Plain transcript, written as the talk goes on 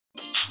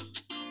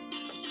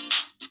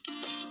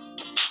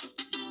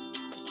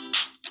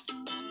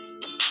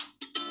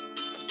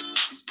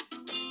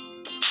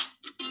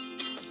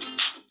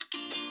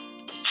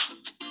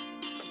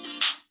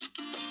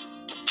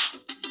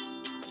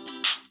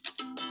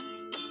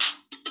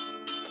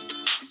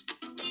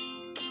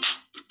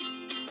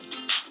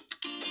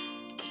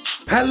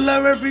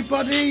Hello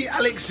everybody,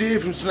 Alex here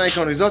from Snake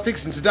on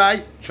Exotics, and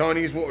today,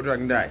 Chinese Water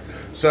Dragon Day.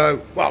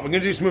 So, well, we're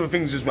going to do some other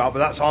things as well, but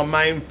that's our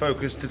main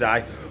focus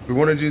today. We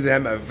want to do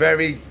them a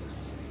very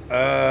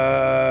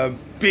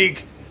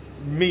big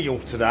meal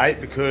today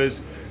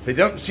because they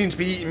don't seem to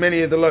be eating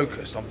many of the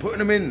locusts. I'm putting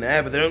them in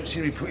there, but they don't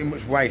seem to be putting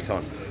much weight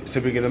on. So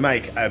we're going to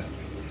make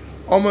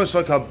almost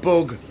like a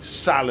bug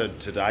salad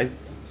today.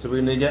 So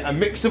we're going to get a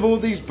mix of all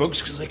these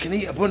bugs because they can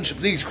eat a bunch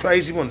of these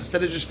crazy ones.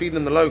 Instead of just feeding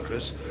them the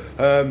locusts,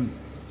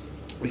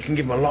 we can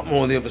give them a lot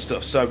more of the other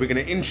stuff. So we're going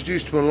to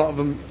introduce to a lot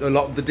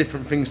of the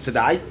different things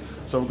today.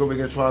 So we're going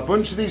to try a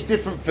bunch of these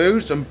different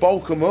foods and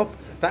bulk them up.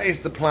 That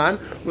is the plan.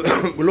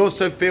 We'll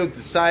also field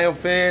the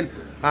sailfin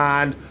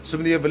and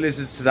some of the other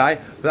lizards today.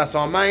 But that's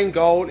our main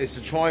goal, is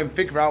to try and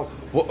figure out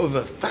what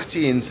other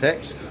fatty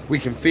insects we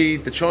can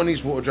feed the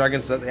Chinese water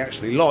dragons that they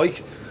actually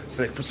like,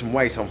 so they can put some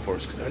weight on for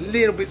us because they're a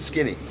little bit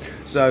skinny.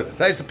 So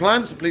that is the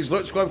plan. So please like,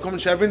 subscribe,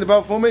 comment, share, ring the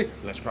bell for me.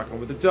 Let's crack on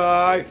with the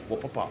day.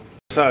 Whoop, whoop, whoop.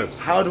 So,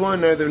 how do I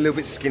know they're a little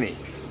bit skinny?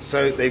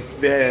 So,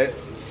 their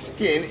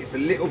skin is a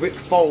little bit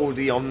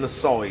foldy on the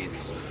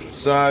sides.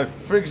 So,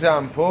 for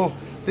example,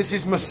 this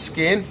is my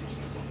skin.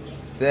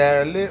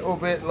 They're a little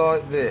bit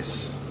like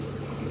this.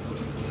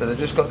 So, they've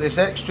just got this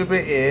extra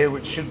bit here,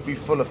 which should be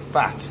full of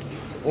fat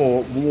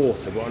or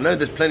water. But I know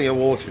there's plenty of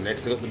water in there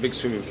because they've got the big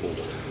swimming pool.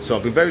 So,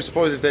 I'll be very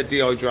surprised if they're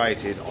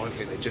dehydrated. I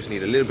think they just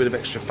need a little bit of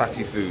extra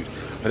fatty food.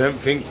 I don't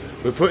think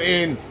we're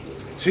putting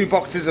 2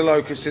 boxes of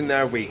locusts in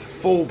there a week,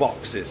 full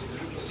boxes.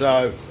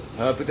 So,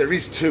 but there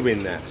is 2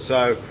 in there.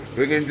 So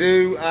we're going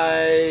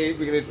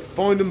to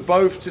find them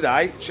both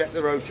today, check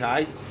they're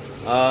okay,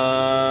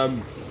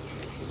 and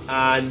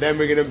then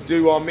we're going to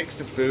do our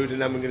mix of food,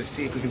 and then we're going to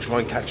see if we can try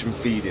and catch them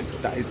feeding.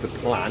 That is the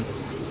plan.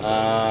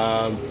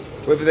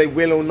 Whether they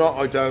will or not,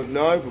 I don't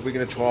know, but we're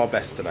going to try our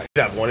best today.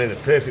 I have one in a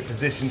perfect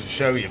position to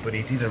show you, but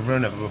he did a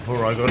runner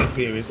before I got up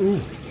here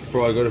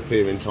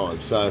in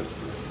time. So,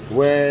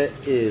 where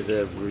is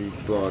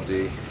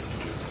everybody?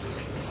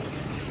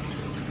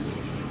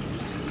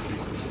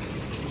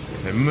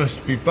 They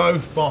must be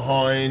both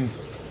behind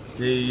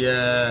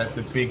the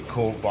big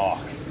cork bark.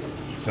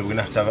 So we're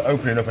going to have it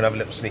open it up and have a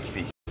little sneaky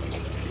peek.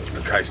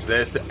 Okay, so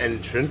there's the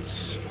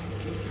entrance.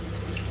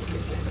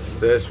 So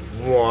there's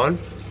one.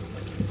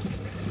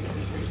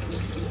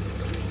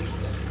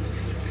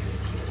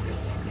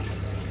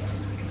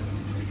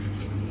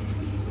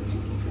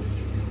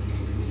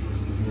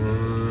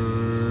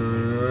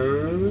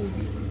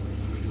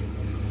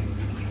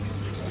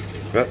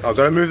 I've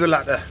got to move the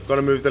ladder. Got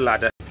to move the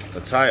ladder.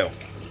 The tail.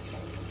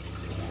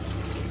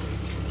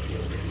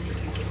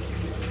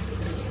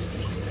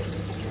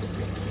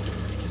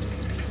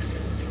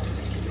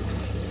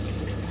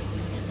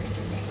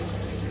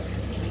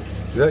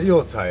 Is that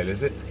your tail,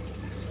 is it?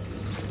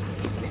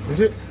 Is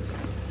it?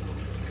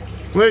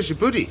 Where's your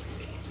buddy?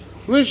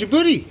 Where's your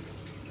buddy?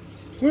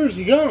 Where's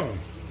he gone?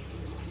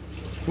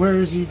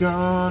 Where's he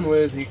gone?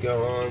 Where's he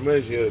gone?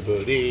 Where's your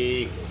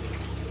buddy?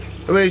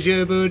 Where's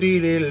your buddy,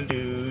 little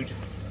dude?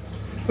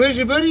 Where's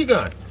your buddy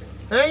gone?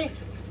 Hey?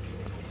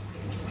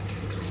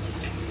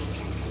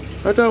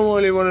 I don't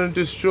really want to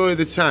destroy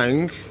the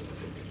tank.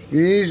 It'd be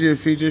easier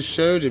if he just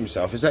showed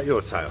himself. Is that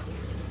your tail?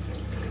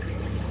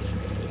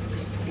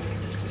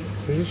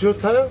 Is this your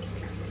tail?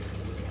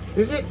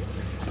 Is it?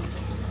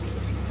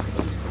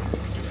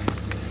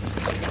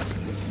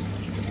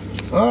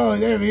 Oh,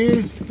 there he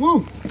is.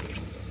 Woo!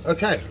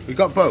 Okay, we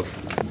got both.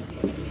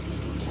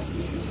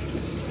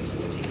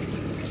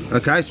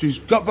 Okay, so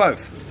we've got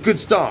both. Good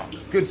start,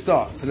 good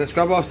start. So let's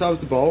grab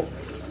ourselves the bowl.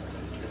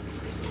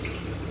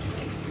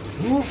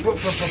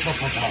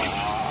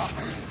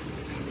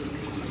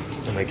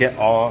 And we get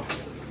our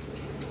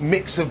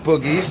mix of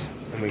buggies,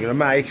 and we're gonna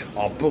make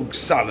our bug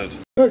salad.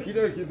 Okie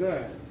dokie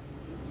there.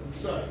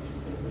 So,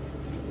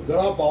 we've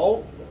got our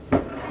bowl.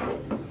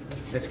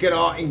 Let's get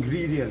our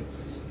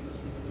ingredients.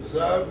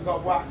 So, we've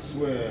got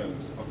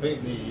waxworms. I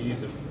think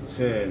these have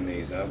turned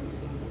these up.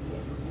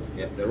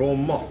 Yep, they're all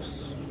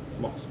moths.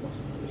 Moths.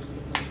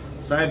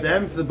 Save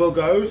them for the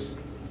buggos.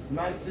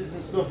 Mantis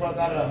and stuff like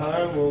that at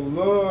home will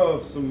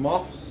love some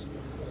moths.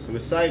 So we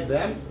save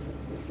them.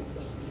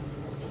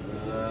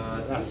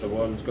 That's the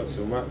one that's got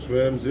some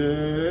waxworms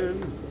in.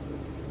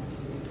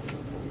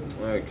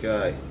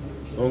 Okay,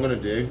 so what I'm going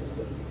to do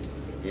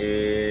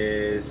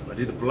is, I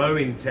do the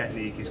blowing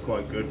technique, is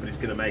quite good, but it's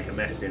going to make a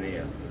mess in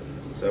here.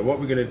 So what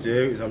we're going to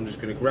do is I'm just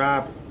going to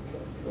grab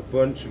a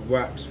bunch of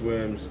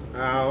waxworms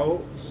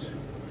out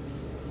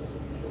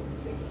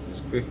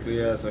as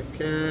quickly as I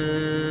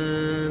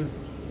can.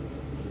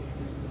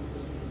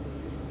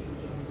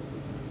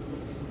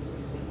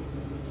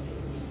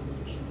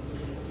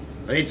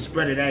 I need to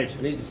spread it out.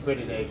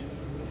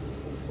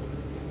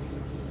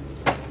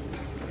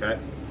 Okay.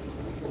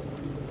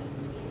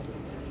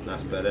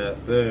 That's better.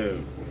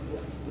 Boom.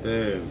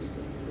 Boom.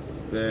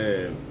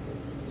 Boom.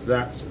 So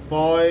that's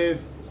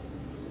 5,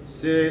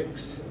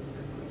 6,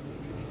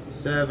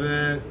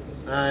 7,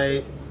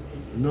 8,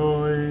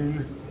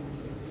 9,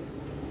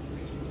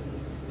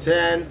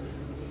 10,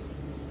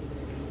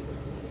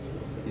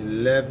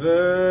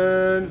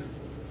 11,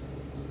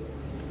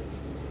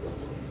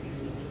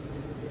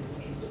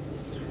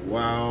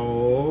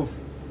 12,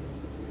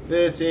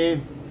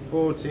 13,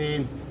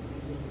 14,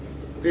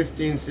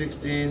 15,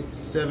 16,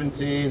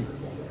 17,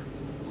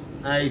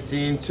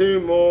 18, 2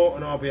 more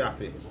and I'll be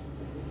happy.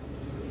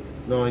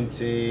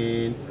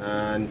 19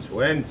 and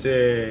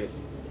 20.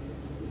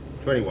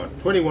 21.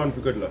 21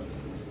 for good luck.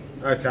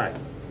 Okay,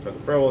 so I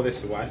can throw all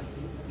this away.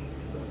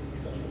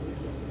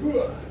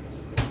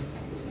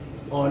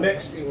 Our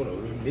next thing, oh,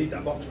 we need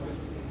that box back.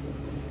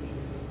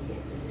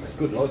 That's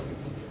good life.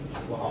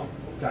 Wow.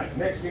 Okay,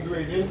 next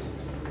ingredient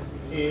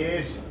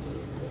is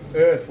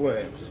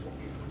earthworms.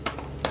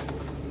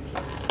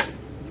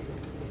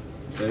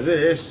 So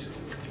this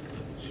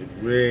should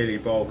really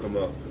bulk them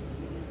up.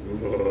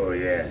 Oh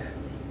yeah.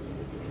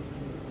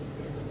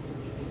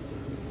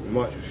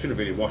 We should have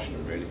really washed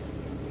them really.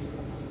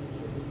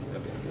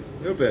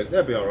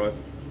 They'll be alright.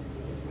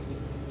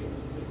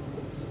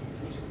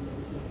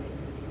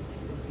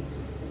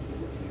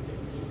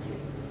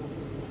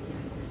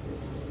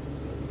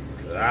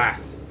 Look at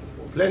that.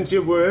 Plenty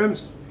of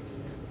worms.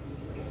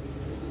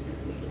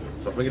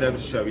 So I'll bring it over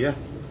to show you.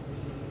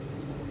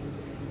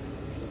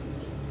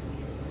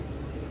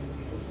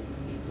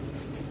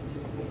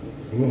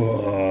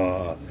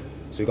 Whoa.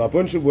 So we've got a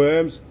bunch of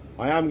worms.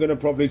 I am going to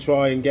probably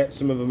try and get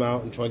some of them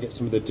out and try and get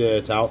some of the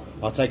dirt out.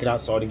 I'll take it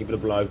outside and give it a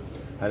blow,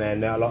 and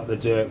then a lot of the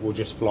dirt will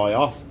just fly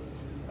off.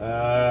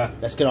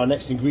 Let's get our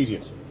next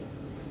ingredient.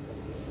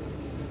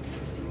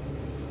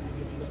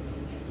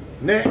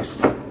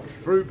 Next,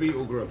 fruit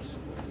beetle grubs.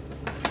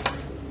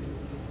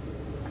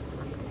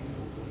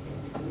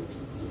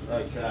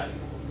 Okay.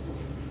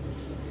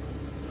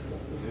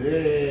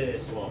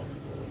 This one.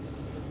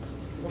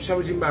 What shall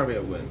we do,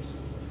 Mario worms?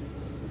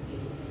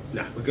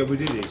 Nah, we'll do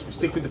these. We'll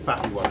stick with the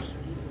fatty ones.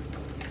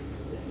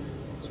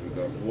 So we've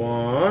got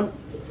 1,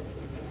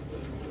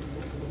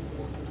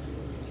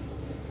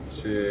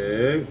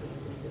 2,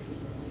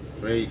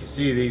 3. You can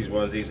see these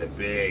ones. These are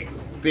big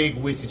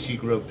witchy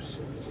grubs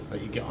that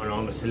you get on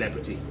I'm a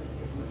Celebrity.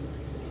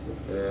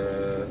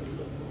 There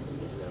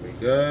we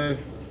go.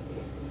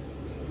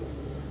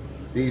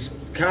 These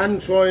can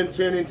try and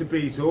turn into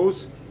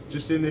beetles.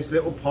 Just in this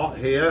little pot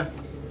here.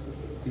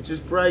 You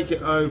just break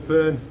it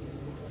open.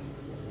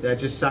 They're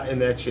just sat in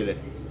there chilling.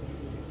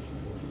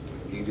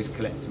 You can just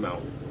collect them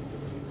out.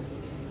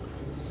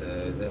 So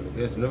there we go.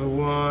 There's another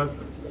one,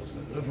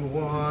 another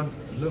one,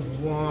 another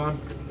one,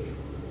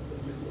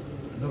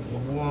 another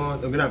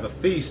one. I'm gonna have a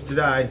feast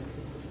today.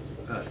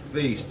 A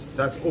feast. So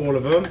that's all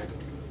of them.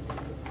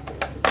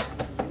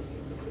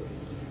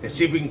 Let's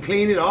see if we can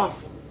clean it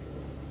off.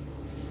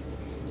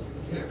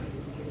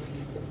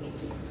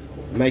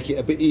 Make it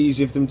a bit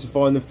easier for them to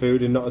find the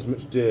food and not as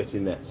much dirt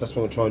in there. So that's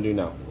what I'm trying to do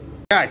now.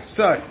 Okay,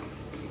 so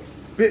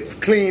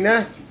bit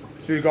cleaner.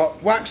 So we've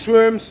got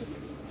waxworms,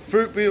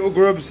 fruit beetle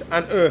grubs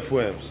and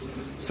earthworms.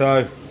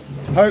 So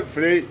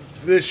hopefully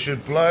this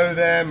should blow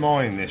their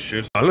mind, this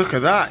should. Oh, look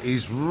at that,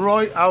 he's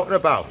right out and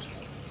about.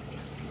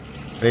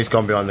 And he's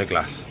gone behind the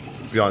glass,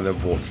 behind the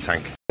water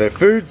tank. The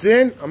food's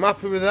in, I'm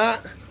happy with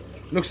that.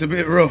 Looks a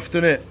bit rough,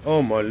 doesn't it?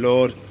 Oh my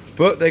lord.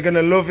 But they're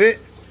gonna love it.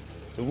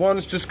 The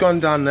one's just gone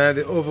down there,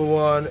 the other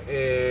one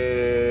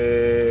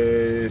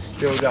is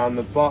still down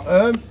the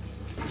bottom.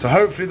 So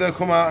hopefully they'll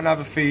come out and have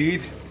a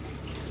feed.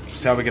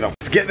 See how we get on.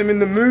 To get them in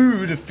the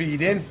mood of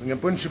feeding, we're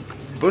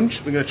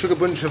gonna chuck a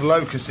bunch of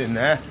locusts in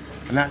there,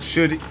 and that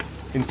should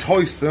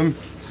entice them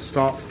to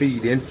start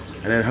feeding,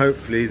 and then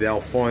hopefully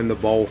they'll find the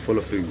bowl full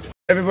of food.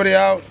 Everybody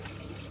out.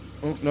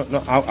 Oh, not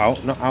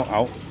out, not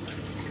out.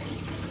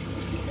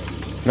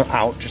 Not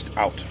out, just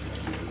out.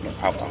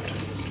 Not out.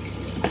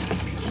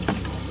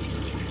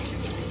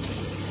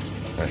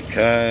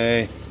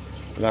 Okay,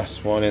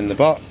 last one in the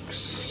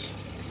box.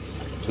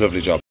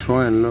 Lovely job.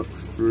 Try and look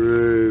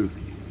through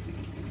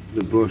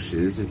the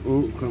bushes.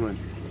 Oh, come on.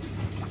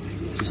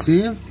 Do you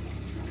see him?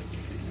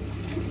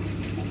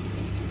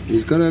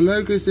 He's got a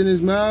locust in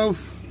his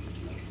mouth.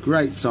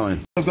 Great sign.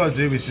 What I've got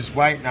to do is just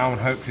wait now and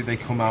hopefully they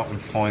come out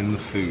and find the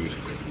food.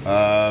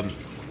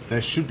 They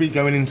should be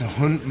going into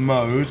hunt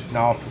mode.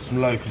 Now I'll put some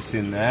locusts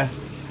in there.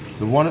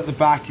 The one at the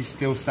back is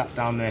still sat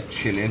down there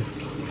chilling.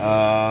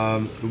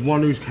 The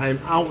one who's came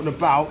out and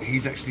about,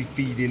 he's actually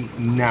feeding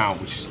now,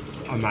 which is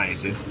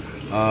amazing.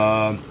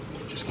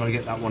 Just got to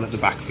get that one at the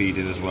back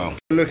feeding as well.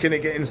 Looking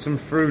at getting some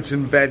fruit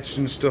and veg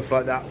and stuff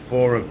like that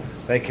for them.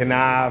 They can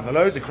have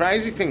loads of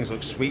crazy things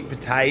like sweet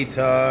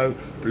potato,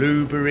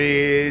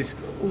 blueberries,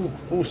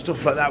 all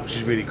stuff like that, which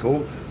is really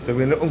cool. So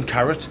we're going to look on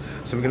carrot.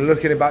 So we're going to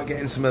look at about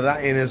getting some of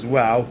that in as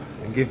well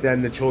and give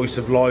them the choice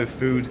of live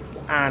food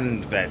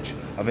and veg.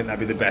 I think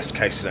that'd be the best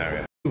case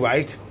scenario.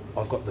 Wait,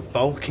 I've got the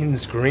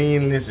Balkans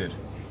green lizard.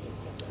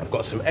 I've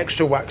got some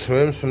extra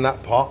waxworms from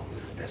that pot.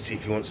 Let's see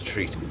if he wants a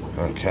treat.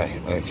 Okay.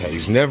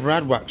 He's never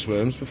had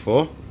waxworms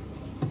before.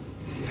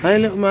 Hey,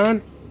 little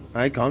man.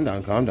 Hey, calm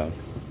down.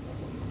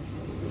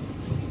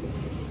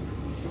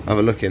 Have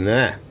a look in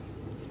there.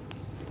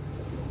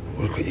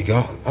 Look what you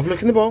got. Have a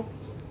look in the bowl.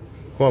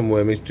 Come on,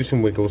 wormies. Do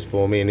some wiggles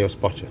for me and he'll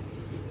spot you.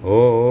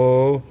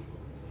 Oh.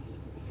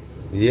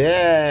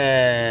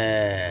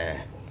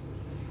 Yeah.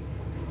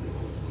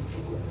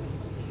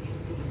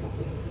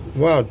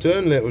 Well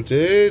done, little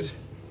dude.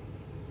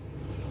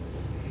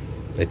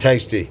 They're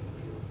tasty.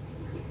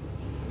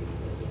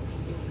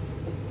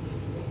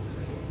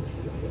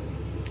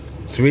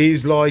 So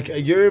he's like a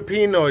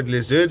European-eyed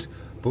lizard,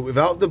 but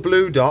without the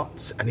blue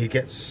dots, and he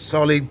gets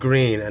solid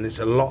green, and it's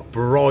a lot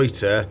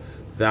brighter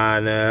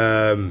than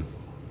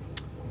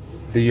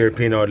the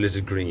European-eyed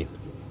lizard green.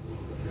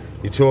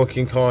 You're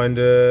talking kind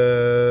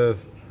of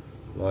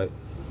like,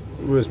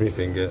 where's my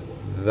finger?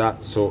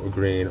 That sort of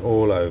green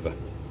all over.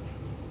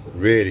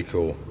 Really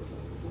cool.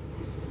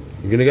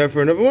 You gonna go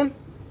for another one?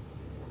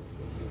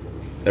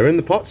 They're in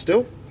the pot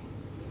still.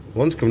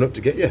 One's coming up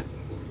to get you.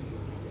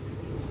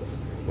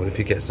 What if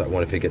he gets that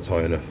one, if he gets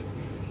high enough?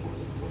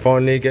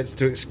 Finally he gets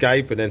to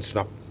escape and then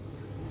snap.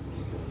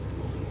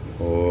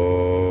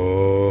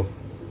 Oh,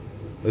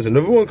 there's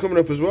another one coming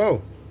up as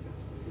well.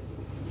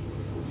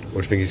 What do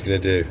you think he's gonna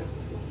do?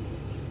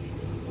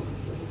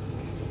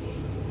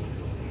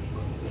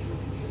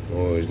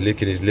 Oh, he's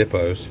licking his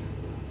lippos.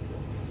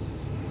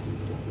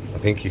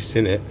 I think he's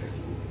seen it.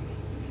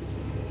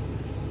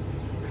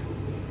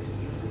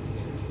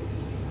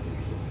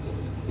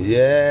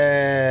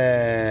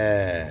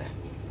 Yeah.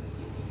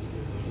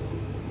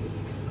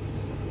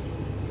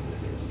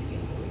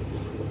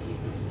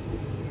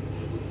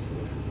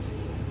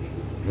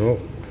 Oh,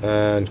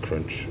 and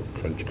crunch,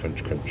 crunch,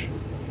 crunch, crunch.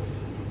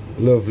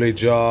 Lovely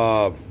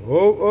job.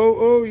 Oh, oh,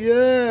 oh,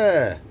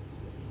 yeah.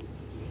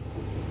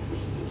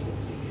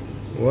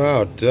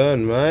 Well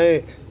done,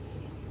 mate.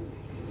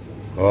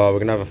 Oh, we're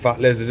gonna have a fat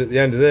lizard at the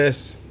end of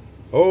this.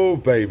 Oh,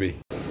 baby.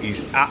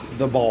 He's at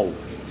the bowl.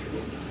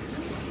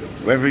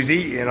 Whether he's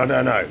eating, I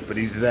don't know, but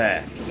he's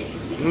there.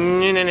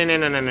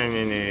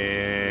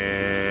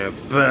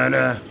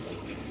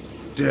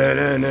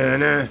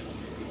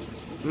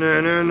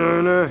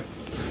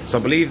 So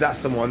I believe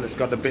that's the one that's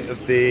got a bit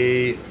of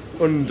the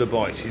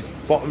underbite. His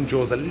bottom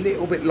jaw's a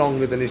little bit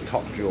longer than his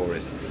top jaw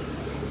is.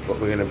 But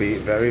we're gonna be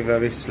very,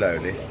 very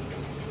slowly.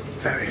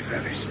 Very,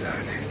 very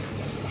slowly.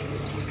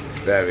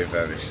 Very,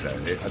 very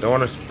slowly. I don't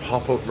want to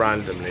pop up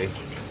randomly.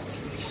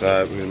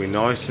 So we're going to be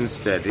nice and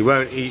steady. He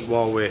won't eat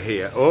while we're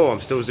here. Oh,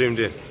 I'm still zoomed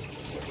in.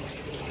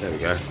 There we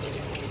go.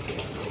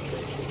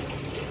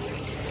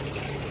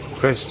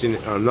 Question,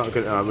 I'm not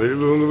going to,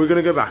 we're going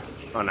to go back.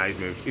 Oh no, he's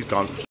moved, he's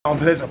gone.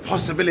 There's a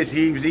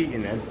possibility he was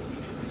eating then.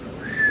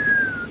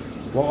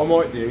 What I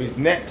might do is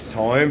next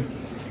time,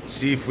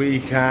 see if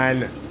we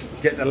can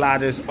get the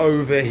ladders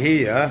over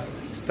here,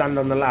 stand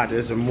on the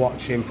ladders and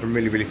watch him from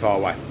really, really far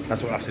away.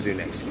 That's what I have to do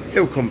next.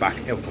 He'll come back,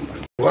 he'll come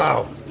back.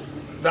 Wow.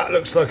 That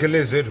looks like a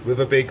lizard with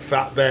a big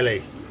fat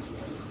belly.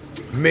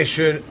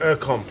 Mission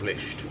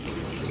accomplished.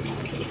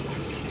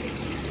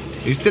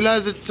 He still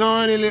has a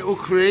tiny little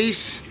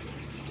crease,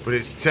 but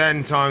it's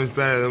 10 times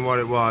better than what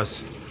it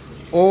was.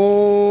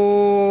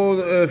 All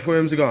the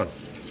earthworms are gone.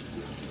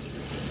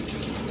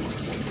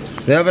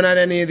 They haven't had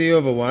any of the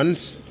other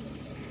ones.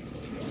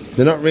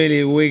 They're not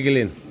really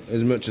wiggling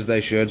as much as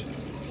they should.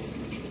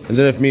 I don't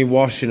know if me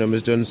washing them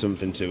has done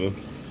something to them.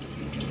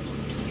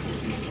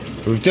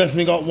 But we've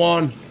definitely got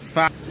one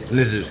fat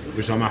lizard,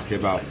 which I'm happy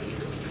about.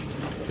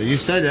 So you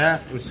stay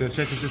there. I'm just going to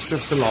check if this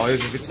stuff's alive.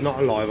 If it's not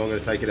alive, I'm going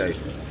to take it out.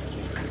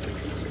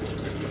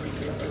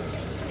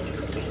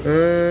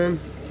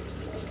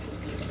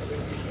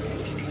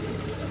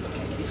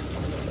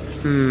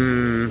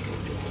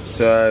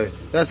 So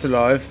that's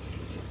alive.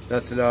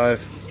 That's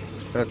alive.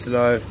 That's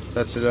alive.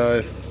 That's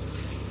alive.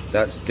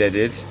 That's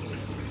deaded.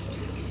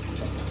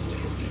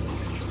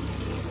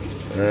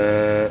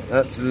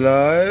 That's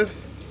alive.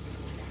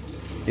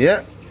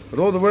 Yeah, but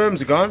all the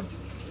worms are gone.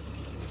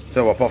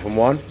 So apart from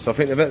one. So I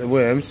think they've ate the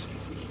worms.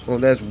 Well,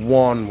 there's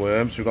one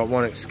worm, so we've got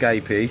one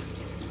escapee.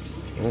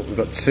 Oh, we've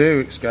got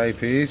two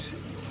escapees.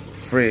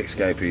 3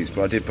 escapees,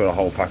 but I did put a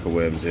whole pack of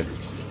worms in.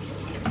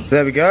 So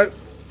there we go.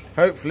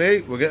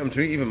 Hopefully we'll get them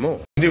to eat even more.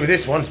 What we can do with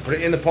this one is put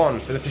it in the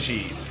pond for the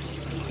fishies.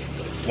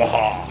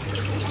 Waha!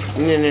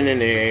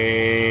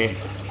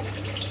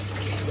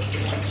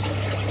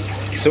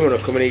 Someone will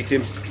come and eat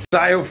him.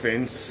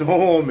 Sailfin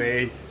saw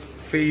me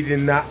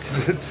feeding that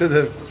to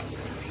the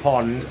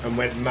pond and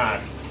went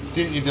mad.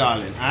 Didn't you,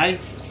 darling? Eh?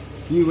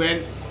 You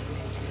went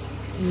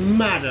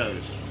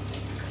maddos.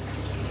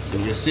 So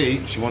you'll see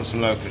she wants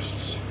some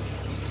locusts.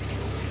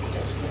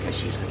 There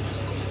she's going.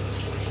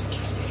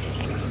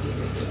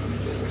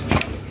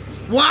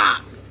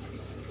 What?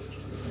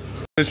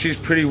 Because she's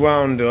pretty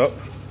wound up,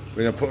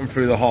 we're going to put them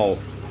through the hole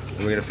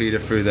and we're going to feed her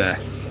through there.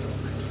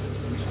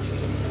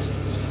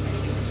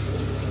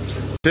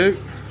 2.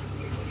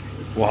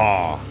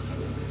 Wow.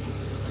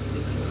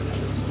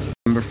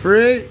 Number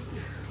 3.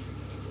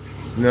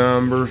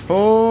 Number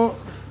 4.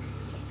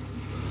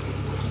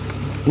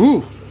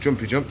 Woo,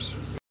 jumpy jumps.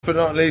 But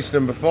not least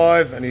number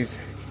 5, and he's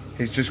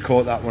just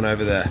caught that one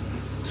over there.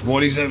 So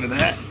while he's over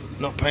there,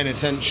 not paying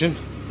attention,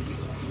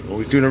 oh,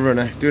 he's doing a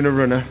runner,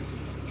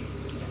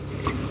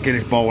 Get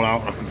his bowl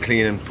out, I can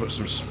clean and put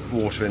some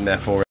water in there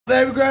for it.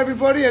 There we go,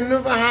 everybody,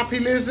 another happy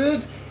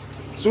lizard.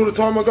 That's all the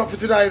time I got for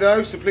today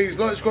though, so please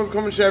like, subscribe,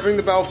 comment, share, ring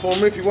the bell for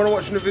me. If you want to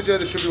watch another video,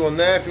 there should be one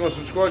there. If you want to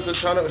subscribe to the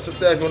channel, it's up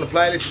there. If you want a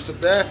playlist, it's up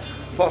there.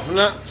 Apart from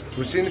that,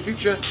 we'll see you in the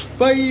future.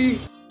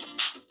 Bye!